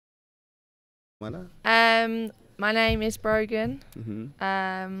My name is Brogan.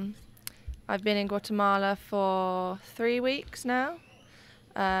 Mm-hmm. I've been in Guatemala for 3 weeks now.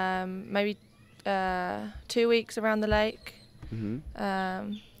 Maybe 2 weeks around the lake.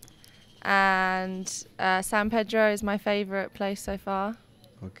 Mm-hmm. And San Pedro is my favourite place so far.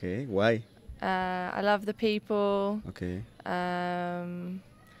 Okay. Why? I love the people. Okay.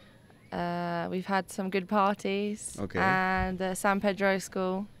 We've had some good parties. Okay. And the San Pedro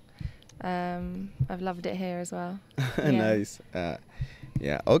school. I've loved it here as well. Yeah. Nice.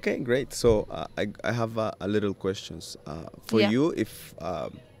 Yeah. Okay. Great. So I have a little questions for Yeah. you. If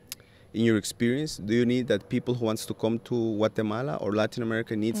in your experience, do you need that people who wants to come to Guatemala or Latin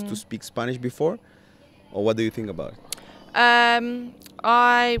America needs to speak Spanish before, or what do you think about it?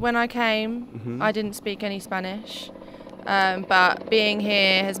 When I came, I didn't speak any Spanish, but being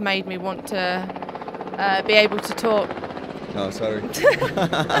here has made me want to be able to talk. Oh, sorry.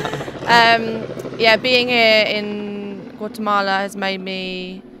 Yeah, being here in Guatemala has made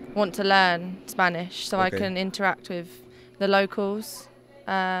me want to learn Spanish so I Okay. can interact with the locals.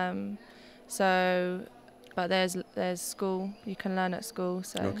 But there's school, you can learn at school.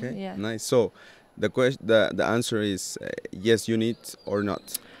 So Okay. yeah. Nice. So the answer is yes, you need or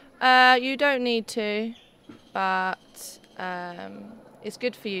not. You don't need to, but it's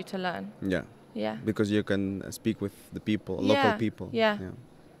good for you to learn. Yeah. Yeah. Because you can speak with the people, local Yeah, people. yeah.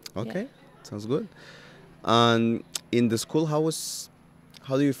 Okay, sounds good. And in the school, how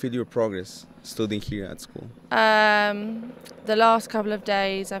do you feel your progress studying here at school? The last couple of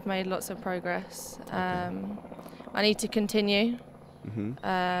days I've made lots of progress. I need to continue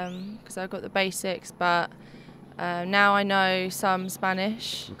Mm-hmm. because I've got the basics, but now I know some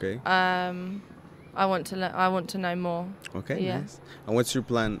Spanish. Okay. I want to know more. Okay. Yeah. Nice. And what's your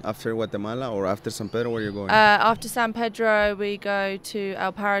plan after Guatemala or after San Pedro? Where you're going? After San Pedro, we go to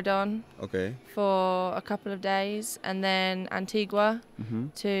El Paradon Okay. for a couple of days, and then Antigua Mm-hmm.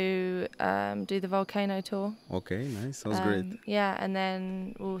 to do the volcano tour. Okay. Nice. Sounds great. Yeah, and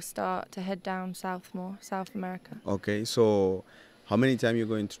then we'll start to head down south more, South America. Okay. So, how many times you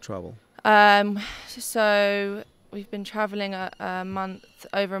going to travel? So we've been traveling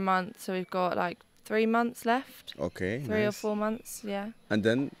over a month, so we've got like 3 months left. Okay. 3 or Nice. 4 months, yeah. And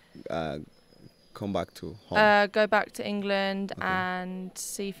then come back to home. Go back to England Okay. and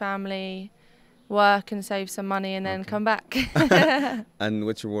see family, work and save some money, and then Okay. come back. And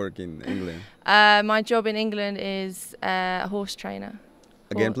what's your work in England? My job in England is a horse trainer.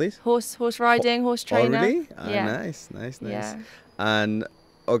 Again, please. Horse riding, horse trainer. Oh, really? Yeah. Nice. Yeah. And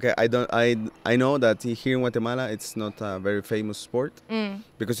okay, I know that here in Guatemala it's not a very famous sport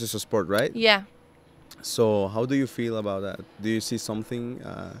because it's a sport, right? Yeah. So how do you feel about that? Do you see something?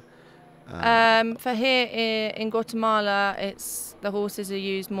 For here in Guatemala, the horses are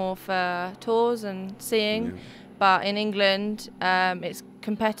used more for tours and seeing, but in England, it's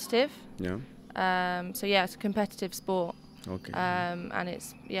competitive. Yeah. So yeah, it's a competitive sport. Okay. And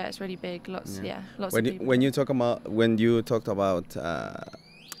it's really big. Lots of people. When you talked about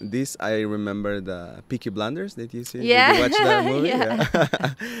this, I remember the Peaky Blinders. Did you see? Yeah. Did you watch that movie? Yeah.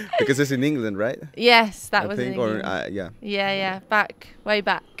 Because it's in England, right? Yes, that I was think, in England. yeah. Yeah, way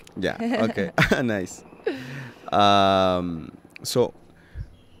back. Yeah. Okay. Nice. So,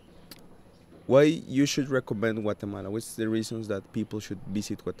 why you should recommend Guatemala? What's the reasons that people should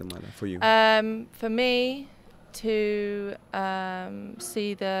visit Guatemala for you? For me, to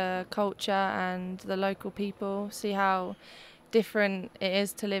see the culture and the local people, see how different it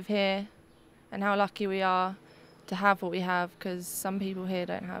is to live here, and how lucky we are to have what we have, because some people here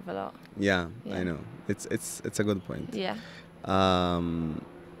don't have a lot. Yeah, Yeah. I know. It's a good point. Yeah.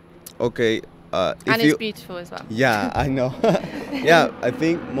 Okay. And it's beautiful as well. Yeah, I know. Yeah, I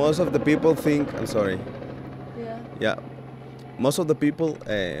think most of the people think. I'm sorry. Yeah. Yeah, most of the people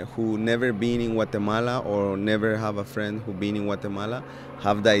who never been in Guatemala or never have a friend who been in Guatemala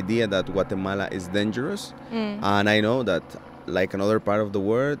have the idea that Guatemala is dangerous, and I know that, like another part of the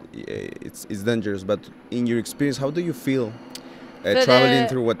world, it's dangerous. But in your experience, how do you feel traveling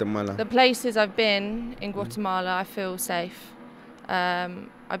through Guatemala? The places I've been in Guatemala, I feel safe.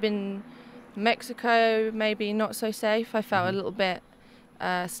 I've been Mexico, maybe not so safe. I felt a little bit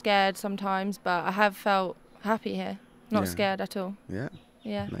scared sometimes, but I have felt happy here. Not scared at all. Yeah.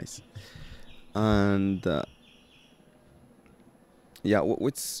 Yeah. Nice. And yeah,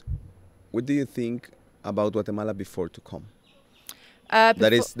 what do you think about Guatemala before to come?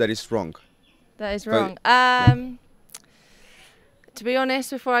 That is wrong. That is wrong. To be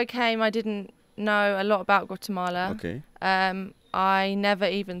honest, before I came, I didn't know a lot about Guatemala. Okay. I never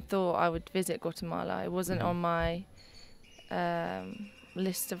even thought I would visit Guatemala. It wasn't on my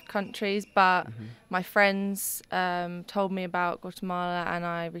list of countries, but my friends told me about Guatemala, and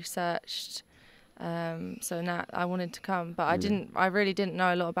I researched. So now I wanted to come, but I really didn't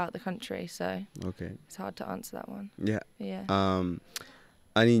know a lot about the country, so Okay. it's hard to answer that one. Yeah. Yeah.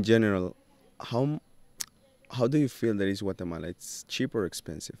 And in general, how do you feel that is Guatemala? It's cheap or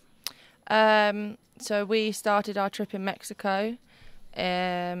expensive? So we started our trip in Mexico,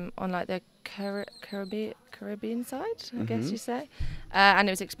 on like the Caribbean side, I guess you say, and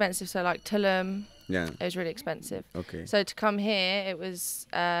it was expensive. So like Tulum, Yeah. it was really expensive. Okay. So to come here, it was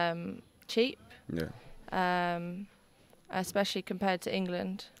cheap. Yeah. Especially compared to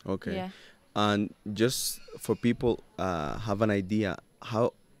England. Okay. Yeah. And just for people have an idea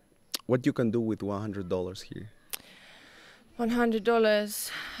what you can do with $100 here,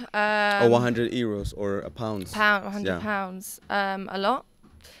 $100. or 100 euros or a pounds. 100 pounds. A lot.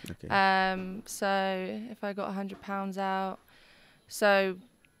 Okay. So if I got £100 out, so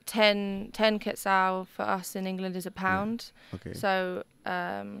 10 quetzal for us in England is a pound. Yeah. Okay. So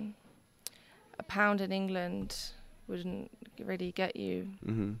a pound in England wouldn't really get you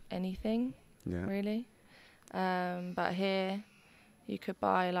anything, Yeah. really. But here you could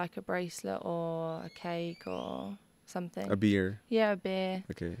buy like a bracelet or a cake or something. A beer. Yeah, a beer.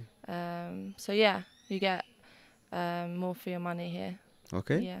 Okay. So yeah, you get more for your money here.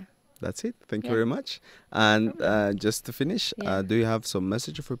 Okay. Yeah. That's it. Thank you Yeah. very much. And just to finish, Yeah. do you have some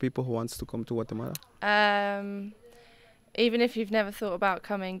message for people who wants to come to Guatemala? Even if you've never thought about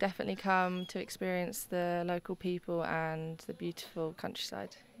coming, definitely come to experience the local people and the beautiful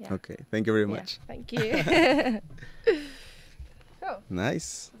countryside. Yeah. Okay. Thank you very Yeah, much. thank you. Cool.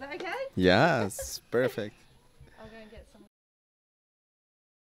 Nice. Is that okay? Yes. Perfect.